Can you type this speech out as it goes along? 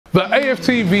The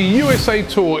AFTV USA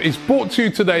Tour is brought to you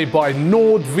today by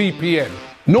NordVPN.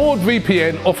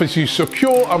 NordVPN offers you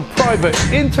secure and private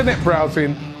internet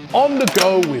browsing on the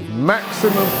go with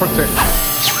maximum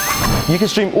protection. You can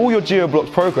stream all your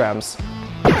geo-blocked programs,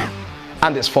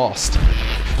 and it's fast.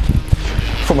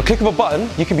 From a click of a button,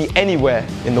 you can be anywhere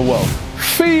in the world.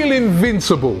 Feel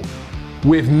invincible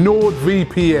with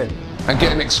NordVPN and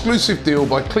get an exclusive deal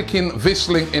by clicking this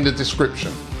link in the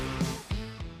description.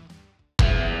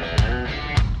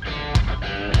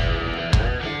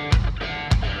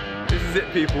 This is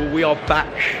it, people. We are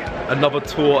back. Another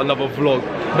tour, another vlog.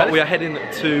 But we are heading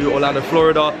to Orlando,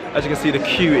 Florida. As you can see, the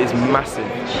queue is massive.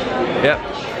 Yep.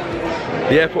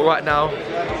 The airport right now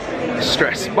is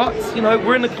stressed, but you know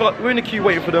we're in the queue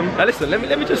waiting for them. Now listen,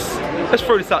 let's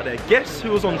throw this out there. Guess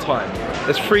who was on time?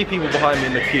 There's 3 people behind me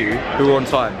in the queue who are on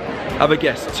time. Have a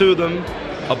guess. 2 of them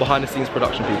are behind the scenes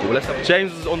production people. Let's have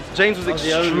James was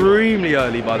extremely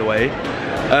early, by the way.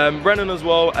 Brennan as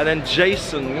well, and then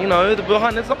Jason, you know, the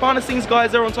behind the scenes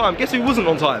guys, they're on time. Guess who wasn't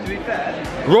on time? To be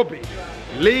fair. Robbie,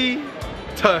 Lee,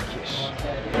 Turkish.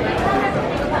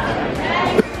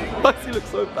 Why does he look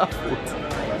so baffled?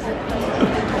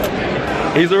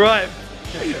 He's arrived.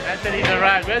 I said he's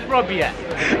arrived. Where's Robbie at?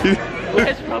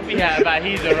 Where's Robbie at about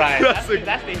he's arrived? That's the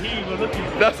he we're looking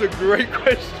for. That's a great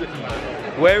question.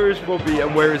 Where is Robbie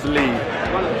and where is Lee?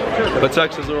 But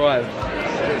Turkish has arrived.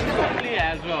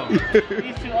 As well.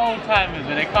 These 2 old timers,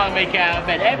 when they can't make it out of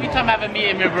bed. Every time I have a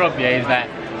meeting with Robbie, he's like,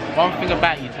 one thing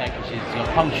about you, Turkish, is your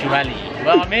punctuality.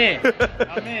 Well, I'm here.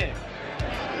 I'm here.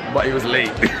 But he was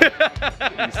late.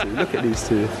 Look at these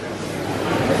 2.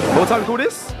 What time do you call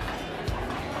this?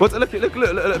 What's look,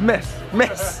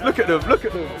 mess. Look at them.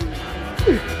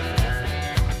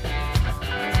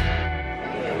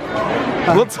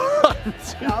 What time?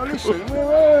 Now listen,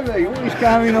 we're early. What is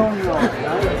going on now?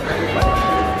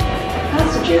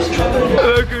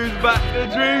 Look who's back, the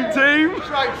dream team!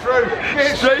 Straight through.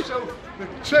 Yes, so the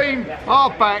team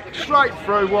are back, straight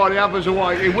through while the others are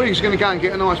waiting. We're just going to go and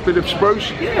get a nice bit of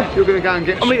spruce. Yeah. You're going to go and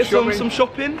get some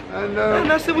shopping. And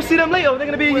that's it, we'll see them later. They're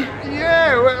going to be... We'll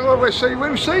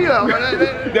see them.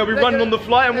 They'll be running on the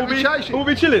fly and we'll be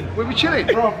chilling. We'll be chilling.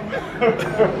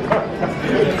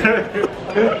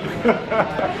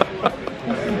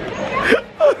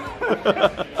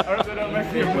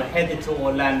 We're headed to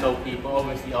Orlando, people.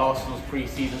 Obviously, Arsenal's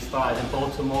pre-season started in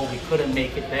Baltimore. We couldn't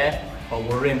make it there, but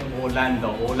we're in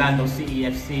Orlando. Orlando City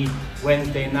FC,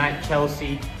 Wednesday night,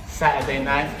 Chelsea, Saturday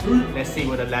night. Let's see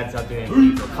what the lads are doing,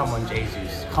 people. Come on,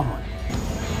 Jesus. Come on.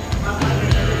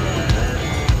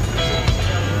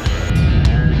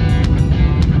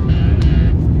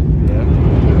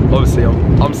 Obviously,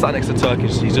 I'm sat next to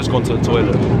Turkish. He's just gone to the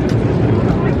toilet.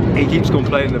 He keeps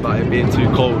complaining about it being too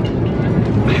cold.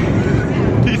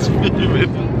 He's fuming.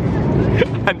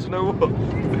 And you know what?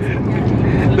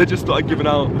 They just started giving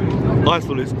out ice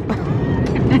lollies.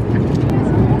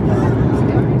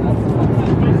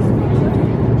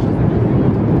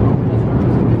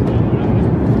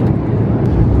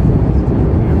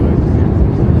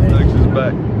 Turkish is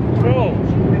back. Bro,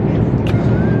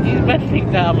 these men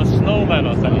think that I'm a snowman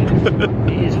or something.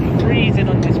 It is freezing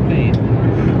on this plane.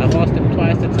 I've asked them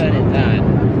twice to turn it down.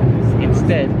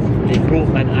 Instead, they brought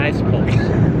man ice pops.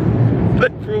 They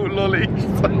brought lollies.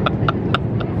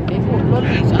 They brought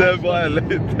lollies. They're violent.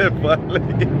 They're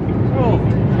violent. Bro,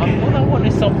 all I want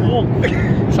is some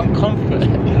warmth, some comfort.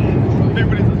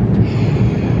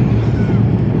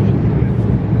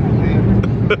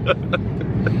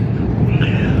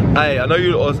 Hey, I know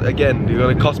you're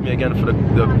gonna cost me again for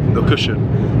the cushion,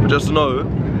 but just know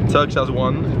Turkish has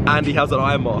one and he has an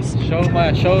eye mask. Show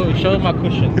my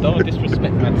cushion. Don't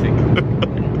disrespect my thing.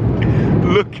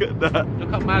 Look at that.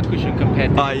 Look at my cushion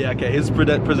compared to yeah, okay, his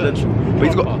presidential. But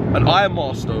he's got an eye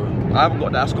mask though. I haven't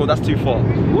got that, that's too far.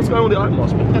 What's going on with the eye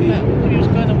mask? Look at that. What's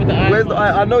going on with the eye Where's mask? the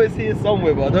eye? I know it's here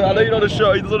somewhere, but I know you're not on the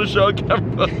show. He's on the show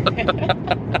camera.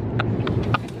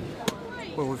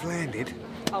 Well, we've landed.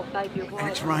 Oh, babe, you're right. And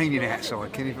it's raining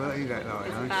outside, can you believe that?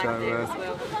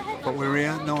 But we're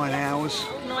here, 9 hours,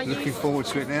 looking forward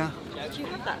to it now. Do you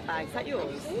have that bag? Is that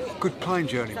yours? Good plane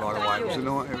journey, by the way. It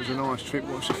was a nice trip,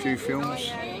 watched a few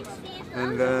films,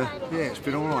 and yeah, it's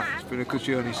been alright. It's been a good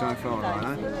journey so far,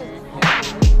 I know.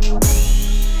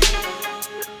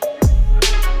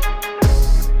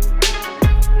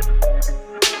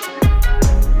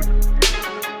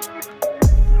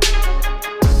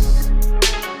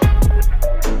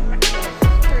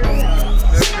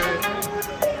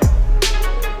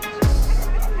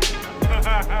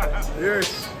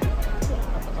 Yes.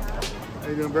 How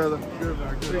you doing, brother? Good,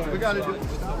 man. Good. We got to do it.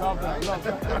 Love that. Love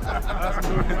that.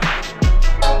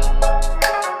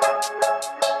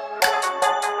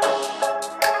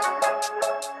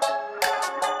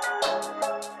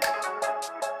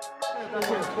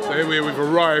 Anyway, we've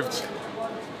arrived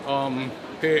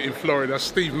here in Florida.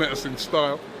 Steve met us in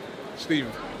style. Steve,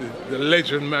 the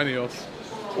legend Manios.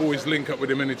 Always link up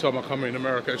with him anytime I come here in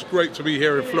America. It's great to be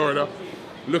here in Florida.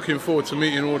 Looking forward to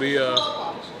meeting all the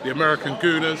American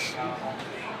Gooners.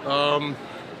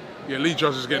 Yeah, Lee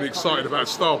Judge is getting excited about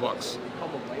Starbucks.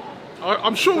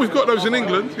 I'm sure we've got those in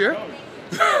England, yeah?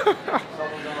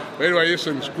 Anyway,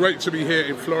 listen, it's great to be here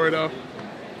in Florida.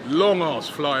 Long ass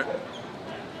flight,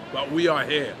 but we are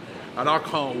here, and I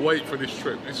can't wait for this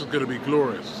trip. This is going to be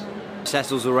glorious.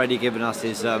 Cecil's already given us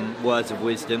his words of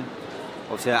wisdom.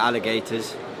 Obviously,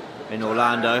 alligators in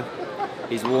Orlando.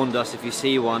 He's warned us, if you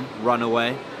see one, run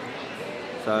away.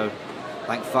 So,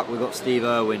 thank fuck we got Steve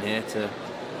Irwin here to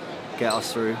get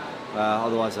us through.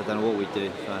 Otherwise, I don't know what we'd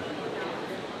do. So.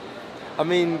 I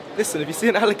mean, listen, if you see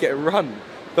an alligator, run.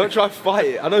 Don't try to fight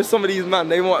it. I know some of these men,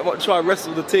 they might try and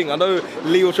wrestle the thing. I know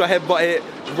Lee will try to headbutt it.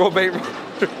 Rob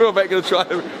ain't gonna try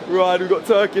to ride. We've got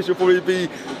Turkish, will probably be,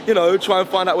 you know, try and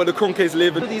find out where the Kroenkes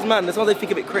live. And these men, that's why they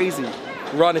think a bit crazy.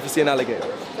 Run if you see an alligator.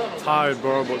 Tired,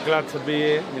 bro, but glad to be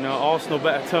here. You know, Arsenal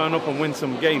better turn up and win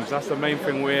some games. That's the main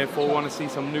thing we're here for. We want to see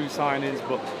some new signings,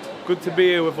 but good to be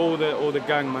here with all the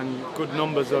gang, man. Good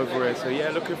numbers over here. So yeah,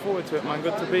 looking forward to it, man.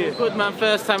 Good to be here. Good, man.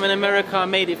 First time in America. I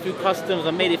made it through customs.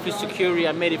 I made it through security.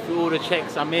 I made it through all the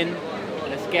checks. I'm in.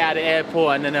 Let's get out of the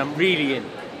airport, and then I'm really in.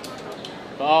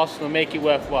 But Arsenal, make it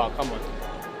worthwhile. Come on.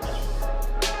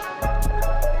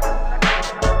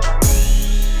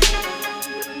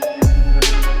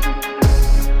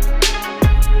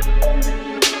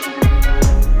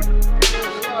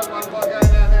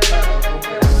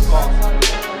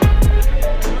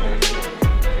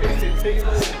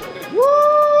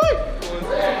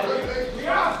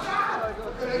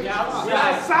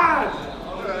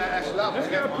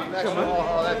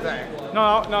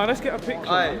 No, let's get a picture.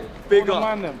 Aye, big up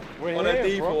on a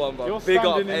deeper one, bro. Big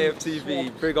up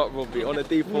AFTV, big up Robbie. On a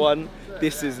deeper one,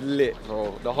 this is lit,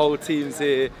 bro. The whole team's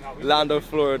here, Orlando,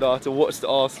 Florida, to watch the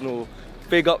Arsenal.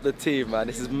 Big up the team, man.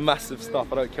 This is massive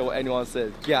stuff. I don't care what anyone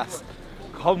says. Gas.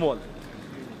 Come on.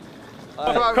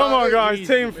 Come on, guys.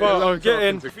 Team photo. I'm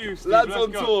getting. Lads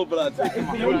on tour, blood.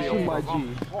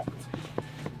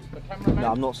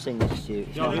 No, I'm not singing this to you.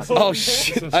 Oh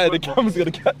shit! Hey, the camera's gonna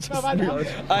catch us.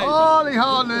 Holy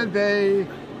holiday,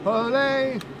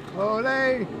 holiday,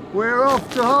 holiday, we're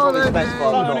off to holiday.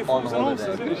 Not on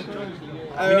holiday.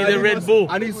 We need a Red Bull.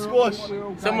 I need squash.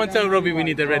 Someone tell Robbie we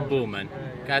need a Red Bull, man.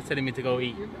 Guy's telling me to go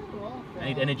eat. I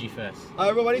need energy first.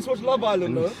 Alright, Rob, I need to watch Love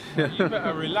Island, though. You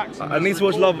better relax. I need to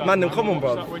watch Love. Man, come on,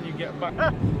 bro. When you get back.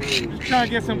 Trying to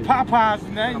get some Popeyes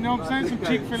and that, you know what I'm saying? Some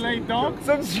Chick-fil-A, dog.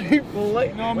 Some Chick-fil-A.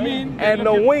 You know what I mean? And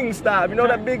the wing stop. You know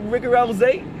that big Ricky Rose?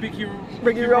 Ricky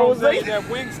Rose. That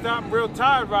wing stop real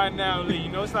tired right now, Lee. You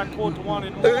know, it's like 1:45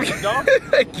 in the morning, dog.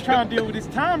 Trying to deal with this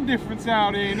time difference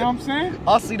out here, you know what I'm saying?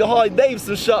 I see the Harley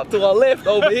Davidson shop to our left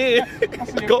over here. I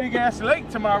see a big ass lake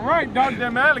to my right, dog.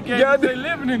 Them alligators, they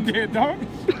living in there, dog.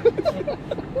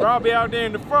 Robbie out there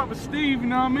in the front with Steve, you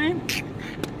know what I mean?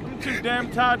 I'm too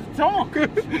damn tired to talk.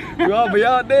 Robbie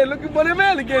out there looking for them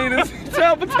alligators,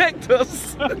 trying to protect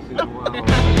us.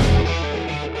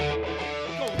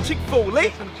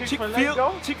 Chick-fil-A,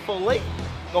 Chick-fil-A.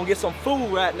 Gonna get some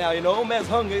food right now, you know. Old man's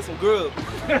hungry, some grub.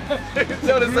 You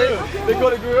know what I'm saying? They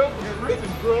got a grub.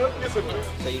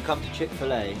 So you come to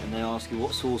Chick-fil-A and they ask you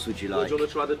what sauce would you like? Do you want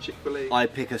to try the Chick-fil-A? I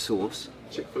pick a sauce.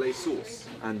 Chick-fil-A sauce.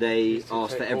 And they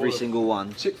ask for every single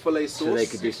one. Chick-fil-A sauce. So they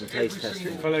could do some taste testing.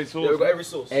 Chick-fil-A sauce. Yeah, we've got every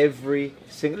sauce. Every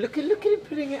single. Look at him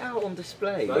putting it out on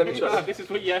display. No, let me try. This is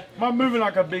what you. I'm moving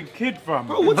like a big kid from.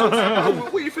 Bro, what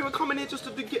do you think we're coming here just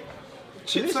to get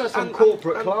chips These are some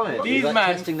corporate clients. These like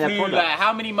man testing their flew product. like,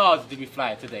 how many miles did we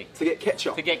fly today? to get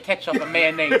ketchup? To get ketchup and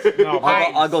mayonnaise. No,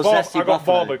 I got zesty I got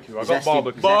buffalo. barbecue. I got Zesty-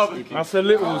 barbecue. zesty- That's a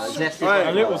little, zesty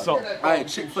a little salt. Alright,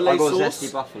 Chick-fil-A I got sauce.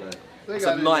 zesty buffalo. That's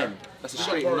a 9. That's a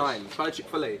straight 9. Try the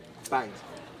Chick-fil-A. Banged.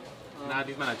 Nah,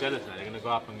 these men are jealous now. They're gonna go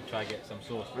up and try to get some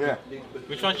sauce. Yeah,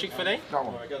 Which one, Chick-fil-A? that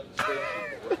one.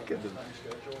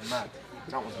 Mad.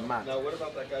 That one's mad.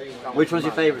 Which one's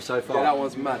your favourite so far? Yeah, that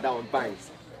one's mad. That one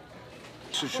bangs.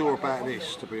 Not so sure about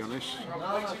this, to be honest.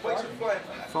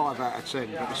 5 out of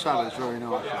 10, but the salad's very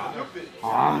nice.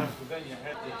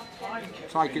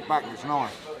 Take it back, it's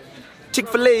nice.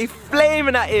 Chick-fil-A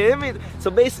flaming out here. I mean,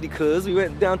 so basically, cuz we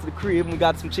went down to the crib and we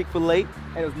got some Chick-fil-A,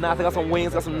 and it was nice. I got some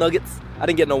wings, got some nuggets. I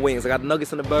didn't get no wings. I got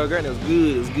nuggets in the burger, and it was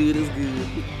good. It was good. It was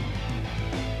good.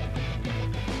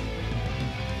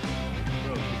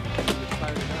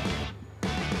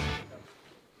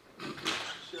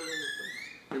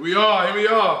 Here we are, here we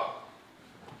are.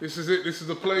 This is it, this is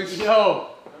the place. Yo!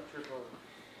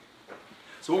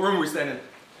 So what room are we staying in?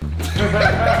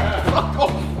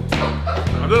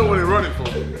 I don't know what they're running for.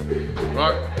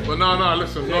 Right? But no,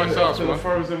 listen, nice house, man.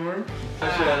 Frozen room.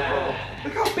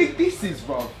 Look how big this is,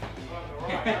 bro.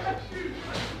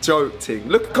 Joking.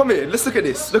 Look, come here. Let's look at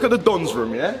this. Look at the Don's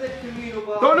room, yeah?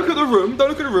 Don't look at the room. Don't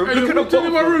look at the room. Hey, look at the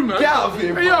in my room, man. Get out of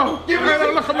here, bro. Hey, yo.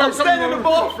 I'm staying in the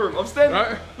bathroom. I'm staying.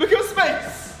 Right. Look at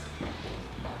space.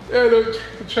 Yeah, look,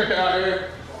 check it out here.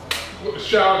 Got the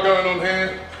shower going on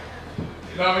here.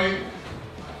 You know what I mean?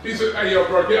 Hey, yo,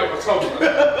 bro, get out my tub, man. You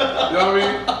know what I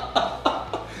mean?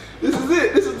 This is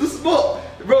it. This is the spot.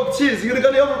 Bro, cheers. You gonna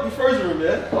go to the frozen room,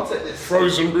 yeah? I'll take this.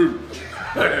 Frozen room.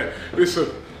 Listen,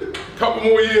 a couple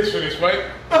more years for this, mate.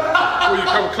 Before you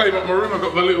come claim up my room, I've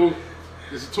got my little,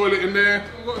 there's a toilet in there.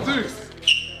 What have I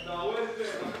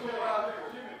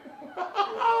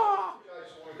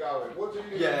got to do?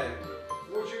 Yeah.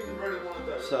 What do you really want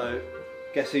to do? So,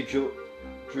 guess who drew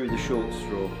the short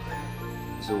straw?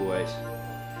 As always.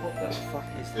 What the fuck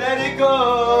is that? Let it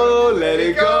go, let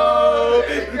it go,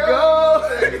 let it go,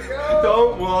 let it go.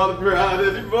 Don't want to ride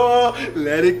anymore.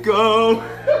 Let it go.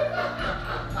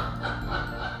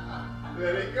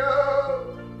 Let it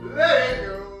go, let it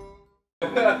go.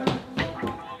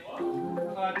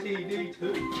 RTD2.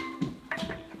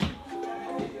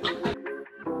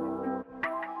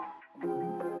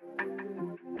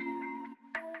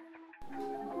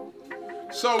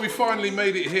 So we finally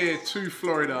made it here to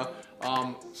Florida.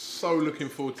 So looking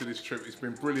forward to this trip. It's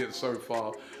been brilliant so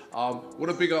far. Want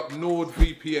to big up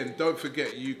NordVPN. Don't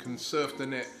forget you can surf the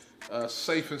net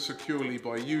safe and securely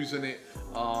by using it.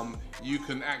 You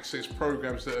can access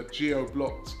programs that are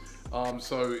geo-blocked.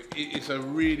 So it's a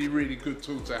really, really good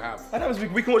tool to have. I know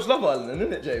we can watch Love Island,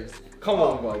 isn't it, James? Come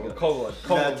on, come on.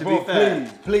 To be fair,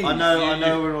 please. I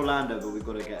know we're in Orlando, but we've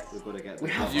got to get. We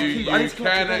have You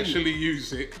can actually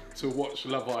use it to watch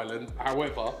Love Island.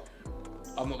 However,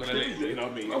 I'm not going to let you know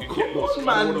what I mean. Oh, You come get lost. on,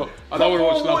 I man. don't want to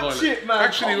watch Love Watch Island. it, man.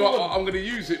 Actually, Come on. I'm going to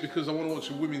use it because I want to watch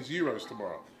the Women's Euros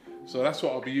tomorrow. So that's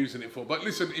what I'll be using it for. But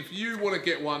listen, if you want to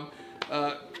get one,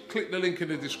 click the link in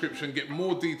the description, get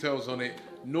more details on it.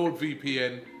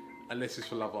 NordVPN, unless it's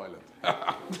for Love Island.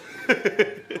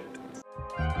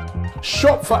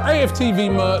 Shop for AFTV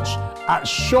merch at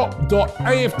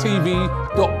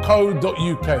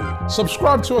shop.aftv.co.uk.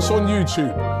 Subscribe to us on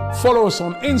YouTube. Follow us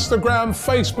on Instagram,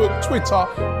 Facebook, Twitter,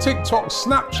 TikTok,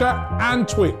 Snapchat, and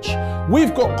Twitch.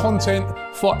 We've got content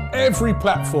for every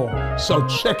platform, so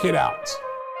check it out.